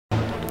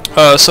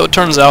So it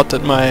turns out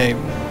that my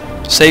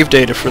save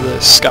data for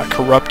this got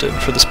corrupted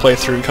for this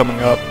playthrough coming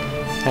up,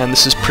 and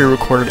this is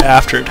pre-recorded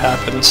after it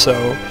happened,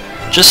 so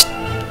just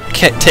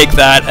take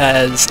that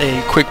as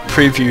a quick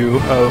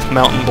preview of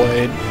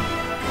Mount&Blade,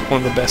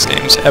 one of the best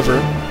games ever,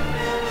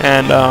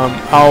 and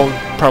I'll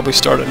probably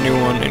start a new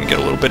one and get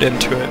a little bit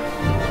into it,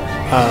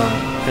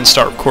 and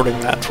start recording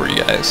that for you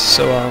guys.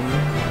 So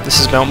this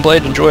is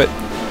Mount&Blade, enjoy it.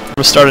 I'm going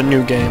to start a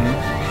new game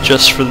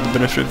just for the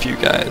benefit of you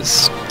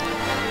guys.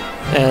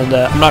 And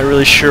I'm not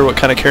really sure what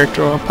kind of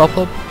character I'll pop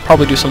up.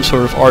 Probably do some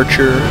sort of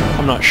archer.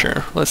 I'm not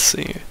sure. Let's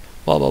see.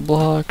 Blah blah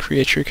blah.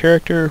 Create your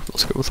character.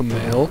 Let's go with a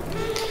male.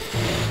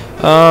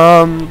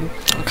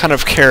 What kind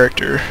of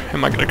character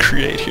am I gonna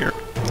create here?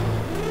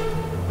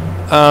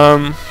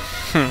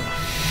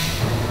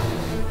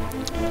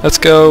 Let's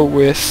go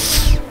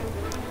with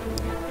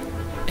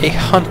a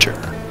hunter.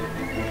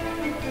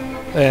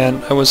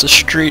 And I was a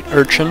street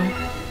urchin,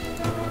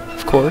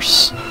 of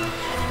course.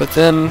 But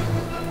then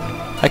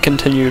I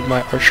continued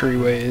my archery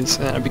ways,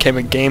 and I became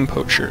a game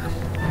poacher.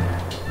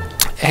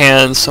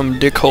 And some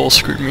dickhole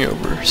screwed me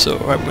over, so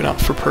I went out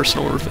for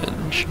personal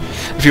revenge.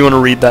 If you want to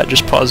read that,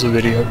 just pause the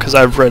video, because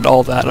I've read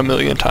all that a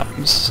million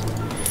times.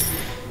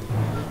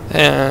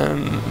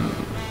 And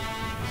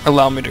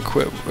allow me to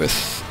quit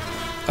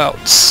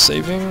without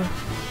saving.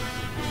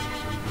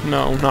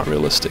 No, not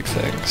realistic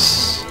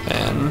things.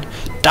 And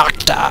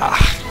doctor.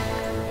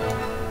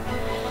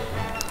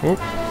 Whoop.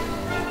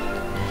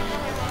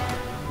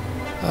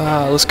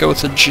 Let's go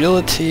with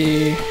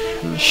agility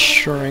and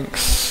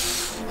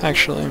strength.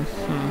 Actually,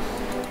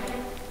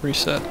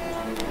 reset.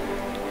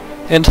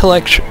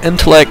 Intellect and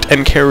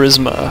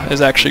charisma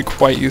is actually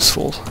quite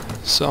useful,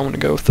 so I'm gonna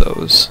go with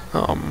those.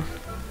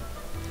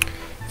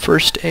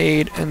 First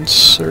aid and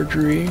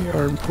surgery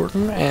are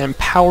important, and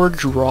power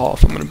draw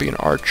if I'm gonna be an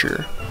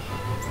archer,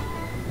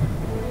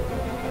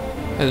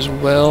 as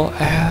well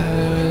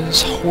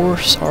as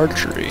horse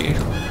archery.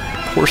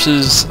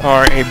 Horses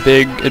are a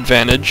big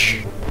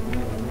advantage.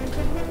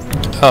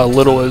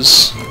 Little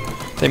as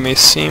they may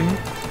seem,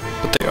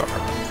 but they are.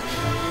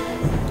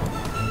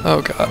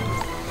 Oh god.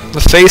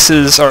 The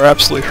faces are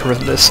absolutely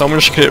horrendous, so I'm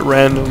just gonna hit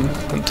random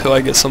until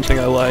I get something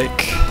I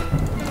like.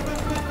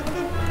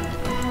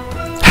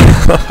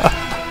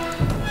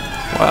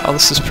 Wow,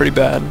 this is pretty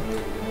bad.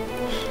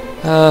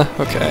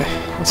 Okay.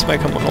 Let's make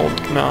him an old...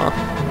 Nah.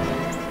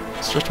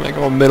 Let's just make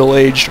him a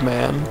middle-aged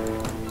man.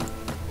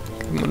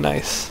 Give him a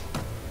nice...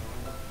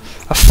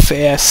 a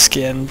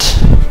fair-skinned...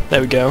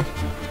 There we go.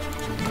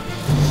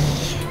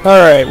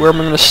 Alright, where am I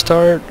going to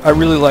start? I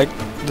really like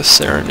the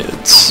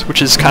Serenids,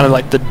 which is kind of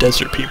like the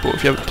desert people,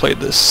 if you haven't played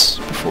this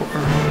before.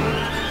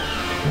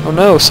 Oh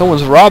no,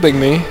 someone's robbing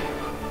me!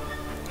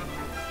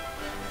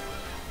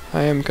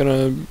 I am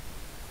gonna...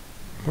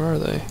 Where are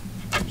they?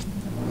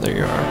 There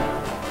you are.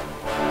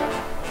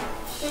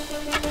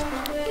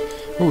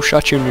 Ooh,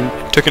 shot you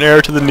and took an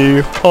arrow to the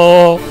knee.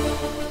 Oh!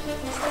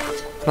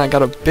 And I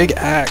got a big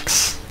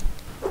axe.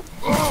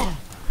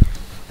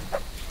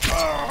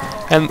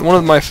 And one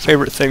of my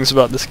favorite things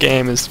about this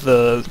game is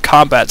the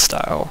combat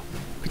style,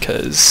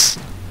 because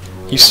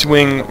you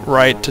swing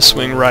right to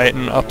swing right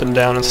and up and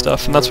down and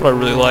stuff, and that's what I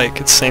really like.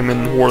 It's same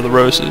in War of the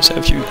Roses,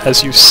 as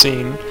you've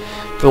seen,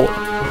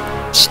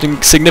 but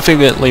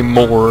significantly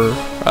more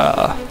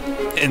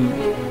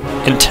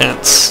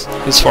intense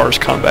as far as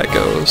combat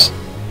goes.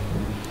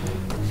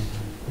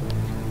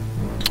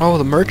 Oh,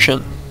 the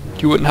merchant.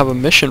 You wouldn't have a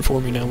mission for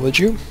me now, would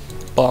you?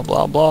 Blah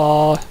blah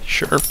blah.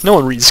 Sure. No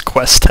one reads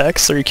quest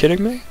text, are you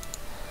kidding me?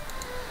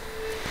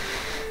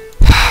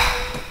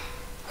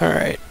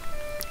 Alright,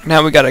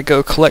 now we gotta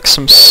go collect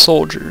some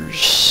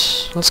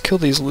soldiers. Let's kill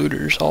these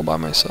looters all by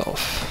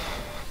myself.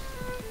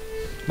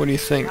 What do you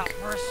think?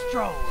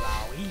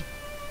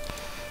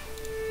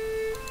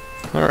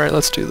 Alright,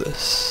 let's do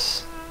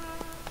this.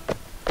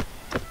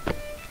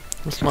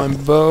 With my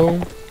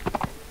bow.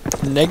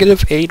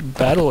 -8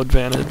 battle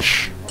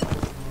advantage.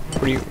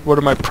 What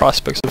are my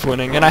prospects of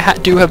winning? And I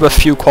do have a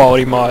few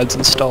quality mods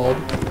installed.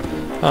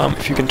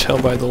 If you can tell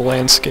by the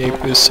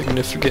landscape is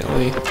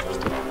significantly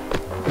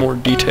more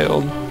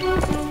detailed.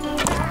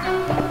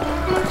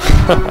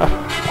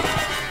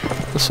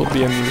 This will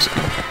be amusing.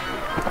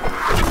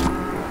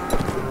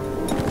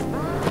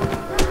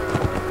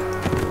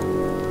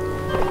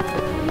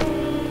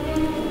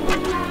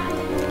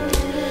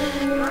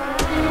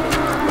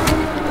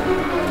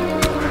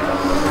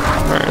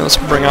 Alright, let's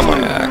bring out my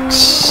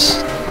axe.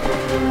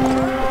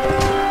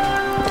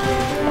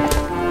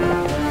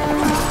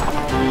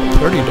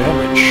 30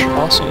 damage,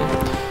 awesome.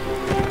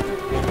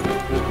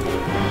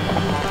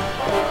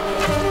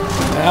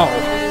 Ow.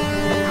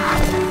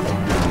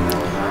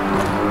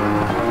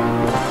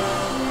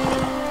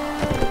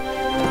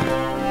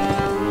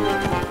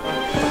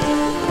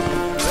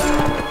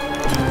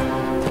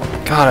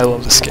 God, I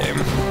love this game.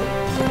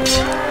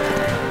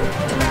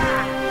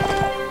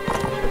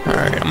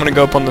 Alright, I'm gonna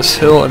go up on this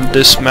hill and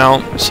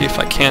dismount and see if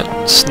I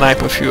can't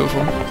snipe a few of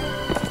them.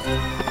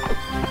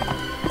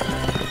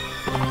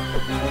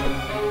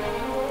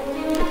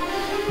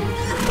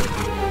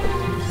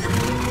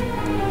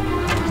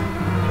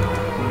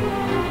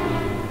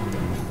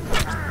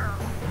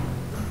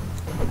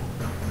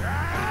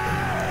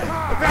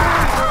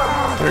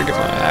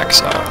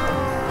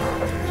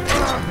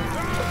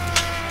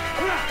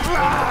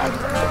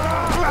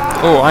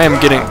 Oh, I am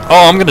getting...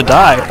 Oh, I'm gonna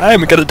die. I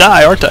am gonna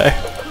die, aren't I?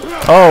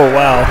 Oh,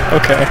 wow.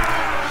 Okay.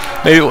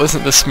 Maybe it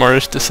wasn't the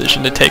smartest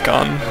decision to take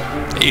on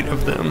 8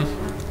 of them.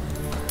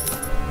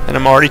 And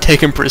I'm already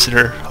taken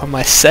prisoner on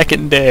my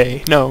second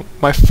day. No,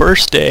 my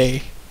first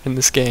day in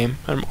this game.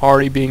 I'm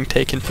already being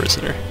taken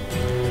prisoner.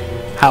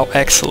 How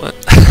excellent.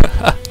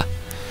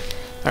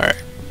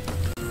 Alright.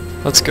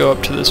 Let's go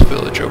up to this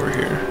village over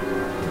here.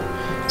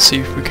 See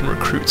if we can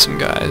recruit some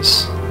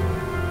guys.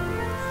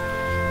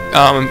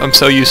 I'm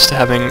so used to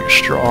having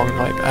strong,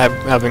 like,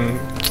 having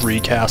 3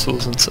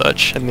 castles and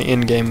such in the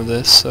end game of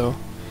this, so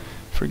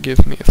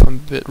forgive me if I'm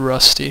a bit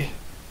rusty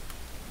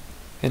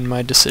in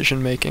my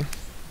decision making,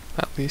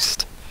 at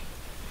least.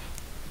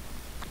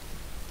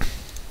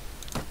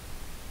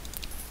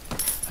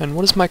 And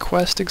what is my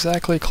quest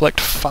exactly? Collect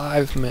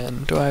 5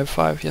 men. Do I have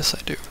 5? Yes,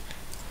 I do.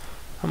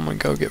 I'm gonna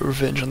go get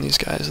revenge on these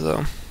guys,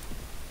 though.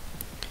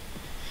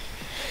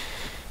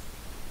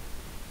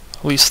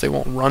 At least they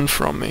won't run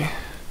from me.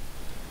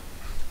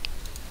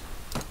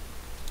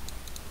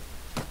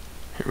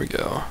 Here we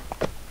go.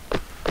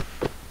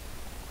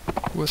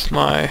 With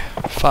my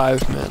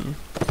 5 men.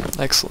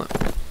 Excellent.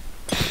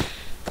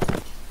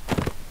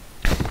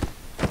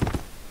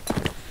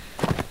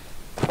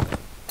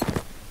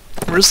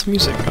 Where's the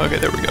music? Okay,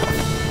 there we go.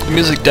 The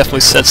music definitely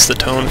sets the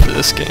tone for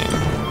this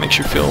game. Makes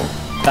you feel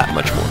that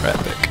much more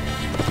epic.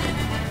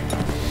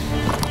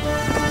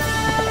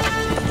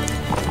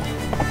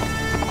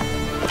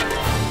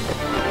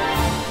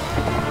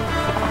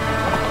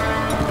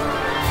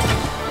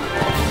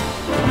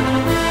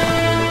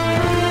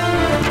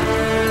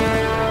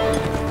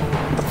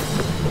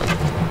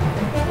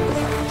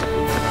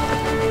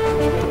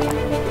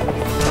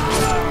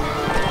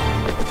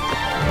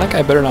 That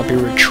guy better not be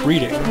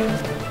retreating.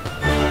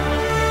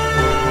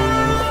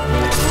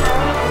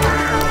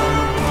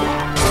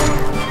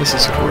 This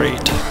is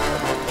great.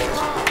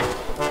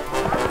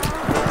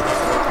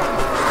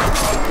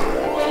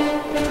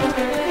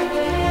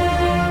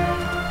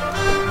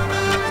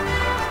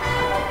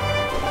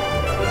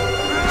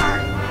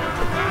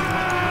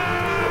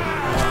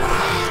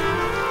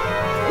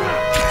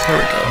 There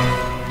we go.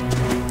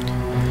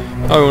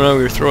 Oh no,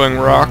 you're throwing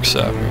rocks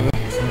at me.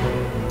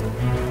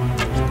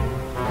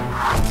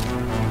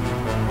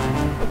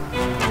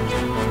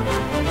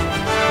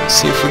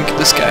 See if we can get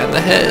this guy in the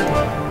head.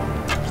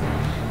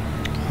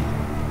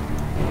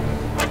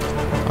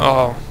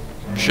 Oh,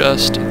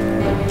 just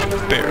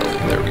barely.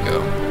 There we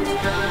go.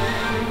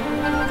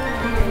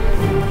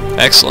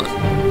 Excellent.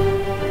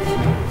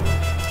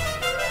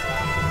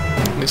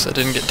 At least I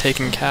didn't get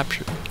taken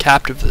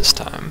captive this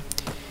time.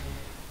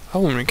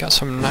 Oh, and we got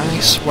some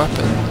nice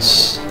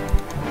weapons.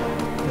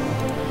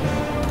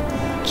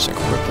 Let's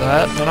equip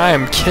that. And I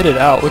am kitted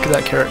out. Look at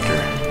that character.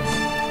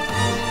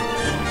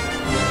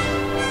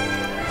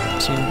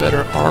 Some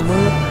better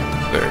armor.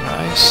 Very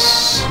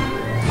nice.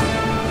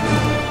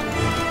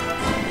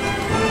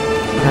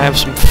 And I have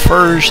some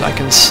furs I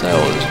can sell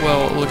as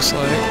well, it looks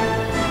like.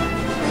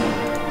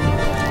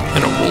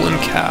 And a woolen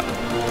cap.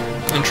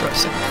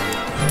 Interesting.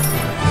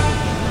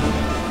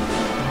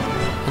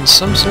 And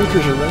some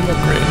soldiers are ready to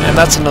upgrade. And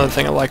that's another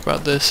thing I like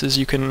about this, is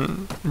you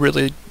can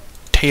really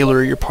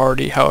tailor your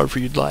party however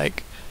you'd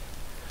like.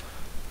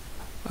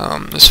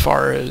 As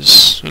far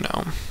as, you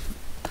know,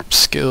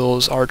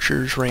 skills,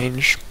 archers,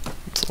 range.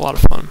 It's a lot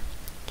of fun.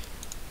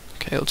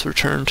 Okay, let's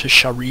return to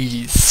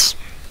Shariz.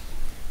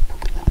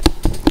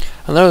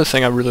 Another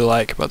thing I really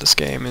like about this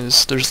game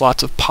is there's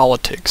lots of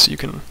politics. You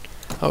can...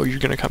 Oh, you're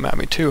gonna come at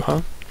me too,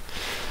 huh?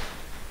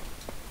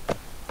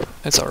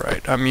 It's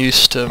alright. I'm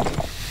used to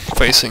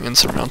facing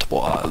insurmountable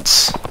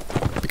odds.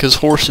 Because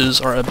horses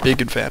are a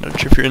big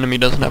advantage. If your enemy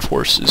doesn't have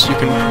horses, you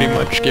can pretty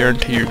much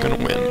guarantee you're gonna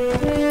win.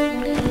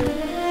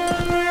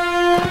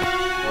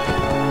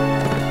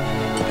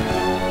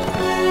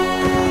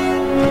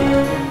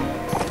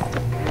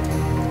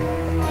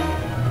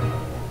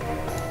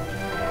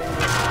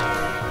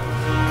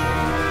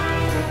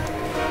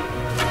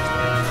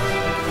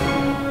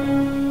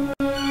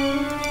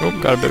 Oh,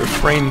 got a bit of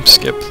frame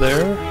skip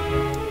there.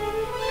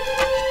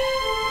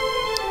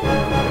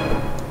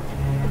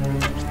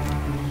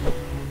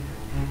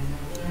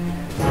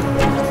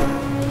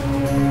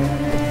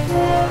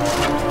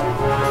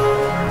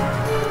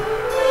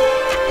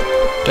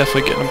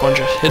 Definitely getting a bunch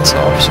of hits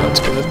off, so that's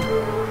good.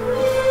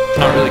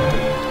 Not really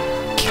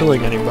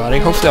killing anybody.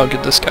 Hopefully I'll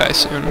get this guy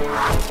soon. Ooh.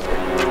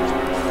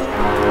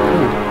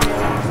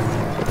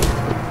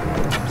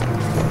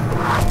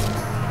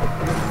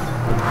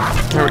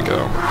 There we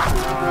go.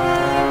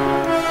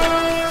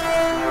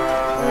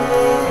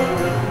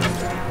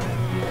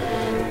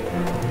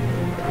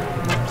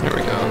 There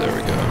we go, there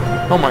we go.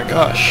 Oh my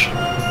gosh.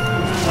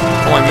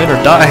 All my men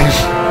are dying.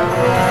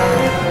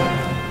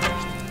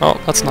 Oh,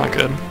 that's not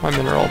good. My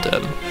men are all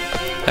dead.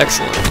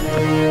 Excellent.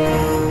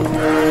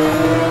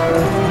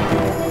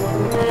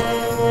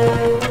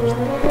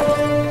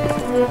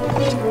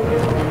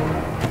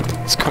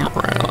 Let's come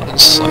around and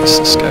slice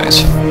this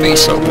guy's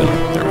face open.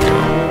 There we go.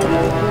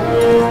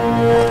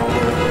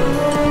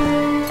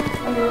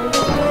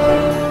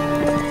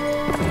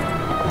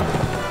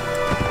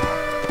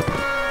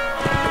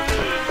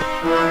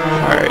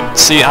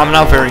 See, I'm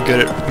not very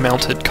good at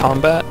mounted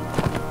combat.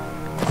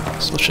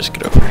 So let's just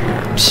get over here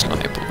and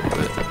snipe a little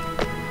bit.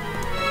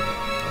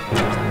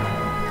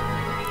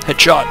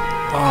 Headshot!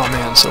 Oh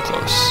man, so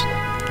close.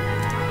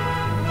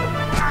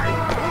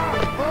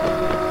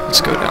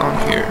 Let's go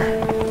down here.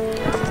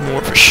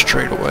 More of a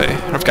straightaway.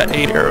 And I've got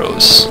 8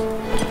 arrows.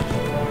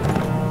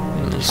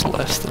 And there's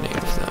less than 8